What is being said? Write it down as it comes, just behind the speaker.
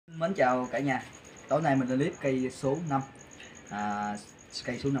Mến chào cả nhà. Tối nay mình lên clip cây số 5.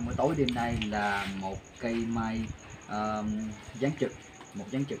 Cây số 5 ở tối đêm nay là một cây mai dáng trực, một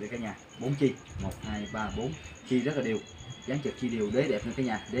dáng trực đây cả nhà, 4 chi, 1 2 3 4 chi rất là đều, dáng trực chi đều, đế đẹp nữa cả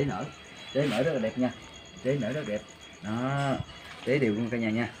nhà, đế nở rất là đẹp nha, đế nở rất là đẹp. Đó, đế đều luôn cả nhà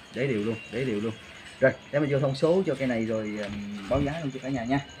nha, đế đều luôn. Rồi, để mình vô thông số cho cây này rồi báo giá luôn cho cả nhà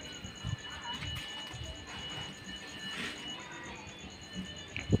nha.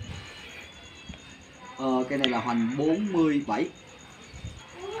 Cây này là hoành 47,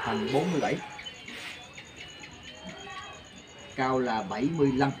 cao là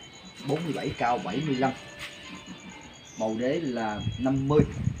 75, 47 cao 75, bầu đế là 50,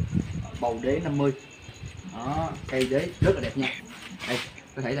 bầu đế 50. Đó, cây đế rất là đẹp nha. Đây,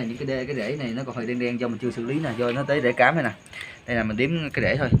 có thể là những cái rễ này nó còn hơi đen do mình chưa xử lý nè, do nó tới rễ cám này nè. Đây là mình đếm cái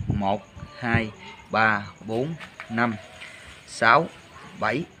rễ thôi, 1 2 3 4 5 6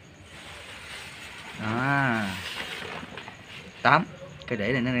 7 đó, 8 cái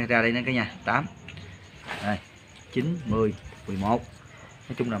rễ này nó ra đây nè cả nhà, 8 đây, 9 10 11,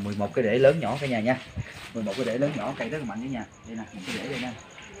 nói chung là 11 cái rễ lớn nhỏ cả nhà nha, 11 cái rễ lớn nhỏ, cây rất là mạnh cả nhà. Đây nè, một cái rễ đây nè,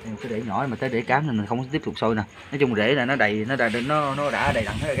 đây một cái rễ nhỏ mà tới rễ cám nên mình không tiếp tục sôi nè. Nói chung rễ là nó đầy, nó đã đầy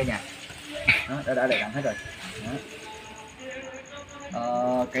đặn hết rồi cả nhà, nó đã đầy đặn hết rồi.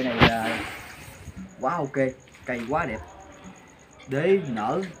 Cây này là quá ok, cây quá đẹp, đế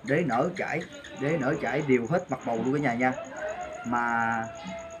nở chảy đều hết mặt bầu luôn cả nhà nha, mà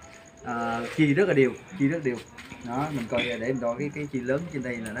chi rất là đều, đó. Mình coi để mình đo cái chi lớn trên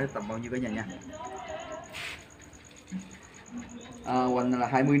đây là nó tầm bao nhiêu cả nhà nha. Hoành là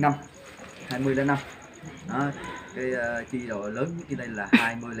 20 năm đó, cái chi độ lớn nhất trên đây là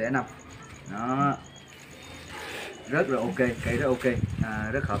 20,5 đó, rất là ok, cây rất ok,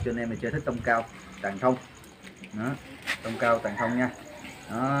 rất hợp cho anh em mình chơi thích tông cao tàn thông đó, tông cao tàn thông nha.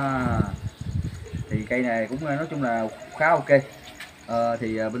 Đó, thì cây này cũng nói chung là khá ok.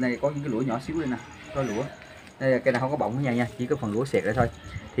 Thì bên đây có những cái lũa nhỏ xíu đây nè, có lũa đây, cây này không có bọng ở nhà nha, chỉ có phần lũa xẹt lại thôi.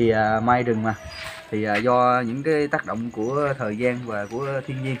 Thì mai rừng mà, thì do những cái tác động của thời gian và của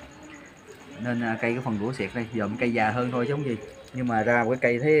thiên nhiên nên cây cái phần lũa xẹt đây, giờ cây già hơn thôi chứ không gì, nhưng mà ra cái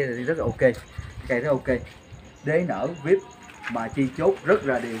cây thấy rất là ok, cây rất ok, đế nở vip mà chi chốt rất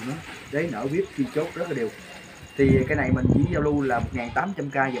là đều nữa, đế nở vip chi chốt rất là đều. Thì cái này mình chỉ giao lưu là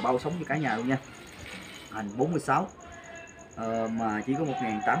 1.800k và bao sống cho cả nhà luôn nha, hành 46 mà chỉ có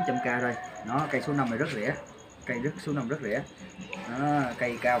 1.800k thôi. Nó cây số 5 này rất rẻ, số 5 rất rẻ đó,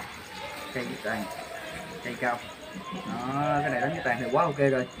 cây cao, cây tàn, cây cao đó. Cái này đánh cái tàn thì quá ok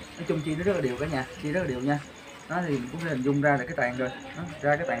rồi, nói chung chi nó rất là đều cả nhà, chi rất là đều nha. Đó thì mình cũng hình dung ra là cái tàn rồi đó,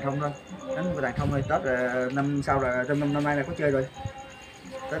 ra cái tàn thông thôi, đánh cái tàn thông thôi. Tết năm sau là năm nay là có chơi rồi,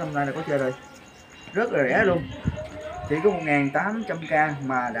 tới năm nay là có chơi rồi, rất là rẻ luôn, chỉ có 1.800k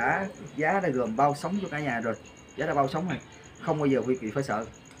mà giá đã gồm bao sống cho cả nhà rồi, giá đã bao sống này, không bao giờ quý vị phải sợ,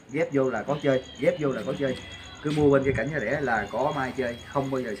 ghép vô là có chơi, cứ mua bên cây Cảnh rẻ là có mai chơi,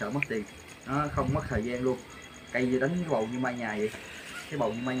 không bao giờ sợ mất tiền, nó không mất thời gian luôn. Cây đánh cái bầu như mai nhà vậy, cái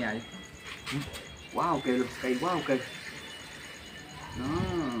bầu như mai nhà vậy. Quá ok luôn, cây quá ok đó,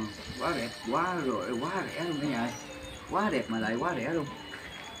 quá đẹp, quá rẻ luôn cả nhà, quá đẹp mà lại quá rẻ luôn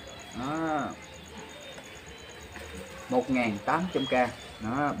đó. 1.800k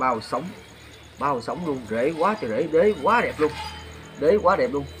đó, bao sống luôn, rễ quá trời rễ, đế quá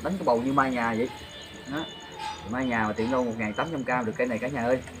đẹp luôn, đánh cái bầu như mai nhà vậy đó. Mai nhà mà tiện đâu 1.800k được cây này cả nhà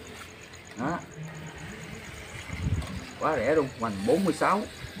ơi đó, quá rẻ luôn, hoành 46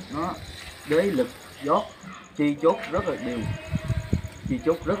 đó, đế lực giót chi chốt rất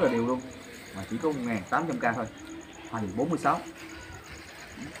là đều luôn, mà chỉ có 1.800k thôi, hoành 46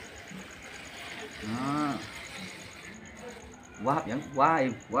 đó, quá hấp dẫn, quá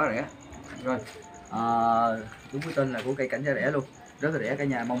êm, quá rẻ rồi. Đúng cái tên là của cây Cảnh rẻ luôn, rất là rẻ cả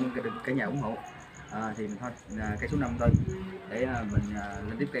nhà, mong cả nhà ủng hộ. Thì mình thôi cây số 5 thôi, để mình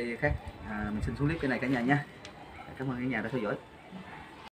lên tiếp cây khác, mình xin xuống clip cái này cả nhà nha. Cảm ơn cả nhà đã theo dõi.